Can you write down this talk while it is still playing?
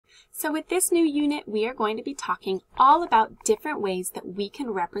So with this new unit, we are going to be talking all about different ways that we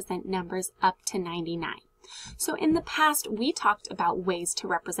can represent numbers up to 99. So in the past, we talked about ways to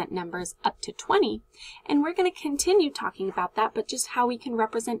represent numbers up to 20, and we're going to continue talking about that, but just how we can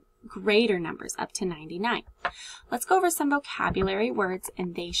represent greater numbers up to 99. Let's go over some vocabulary words,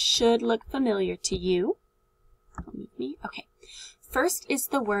 and they should look familiar to you. Okay. First is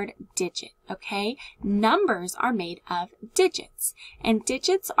the word digit, okay? Numbers are made of digits, and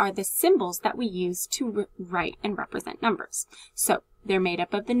digits are the symbols that we use to write and represent numbers. So they're made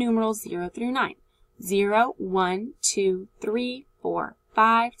up of the numerals 0 through 9. 0, 1, 2, 3, 4,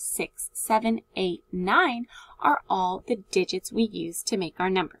 5, 6, 7, 8, 9 are all the digits we use to make our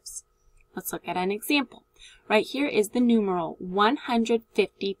numbers. Let's look at an example. Right here is the numeral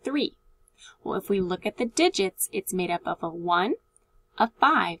 153. Well, if we look at the digits, it's made up of a 1, a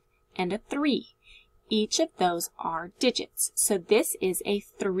 5, and a 3. Each of those are digits. So this is a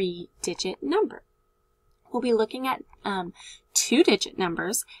 3-digit number. We'll be looking at 2-digit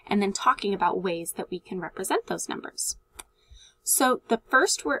numbers and then talking about ways that we can represent those numbers. So the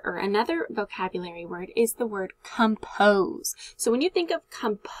first word, or another vocabulary word, is the word compose. So when you think of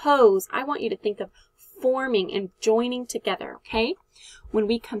compose, I want you to think of forming and joining together, okay? When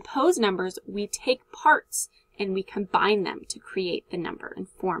we compose numbers, we take parts and we combine them to create the number and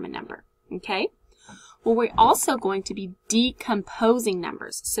form a number, okay? Well, we're also going to be decomposing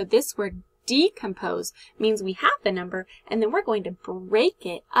numbers. So this word decompose means we have the number and then we're going to break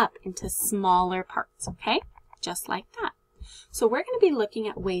it up into smaller parts, okay? Just like that. So we're going to be looking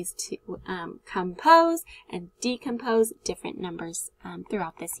at ways to compose and decompose different numbers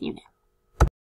throughout this unit.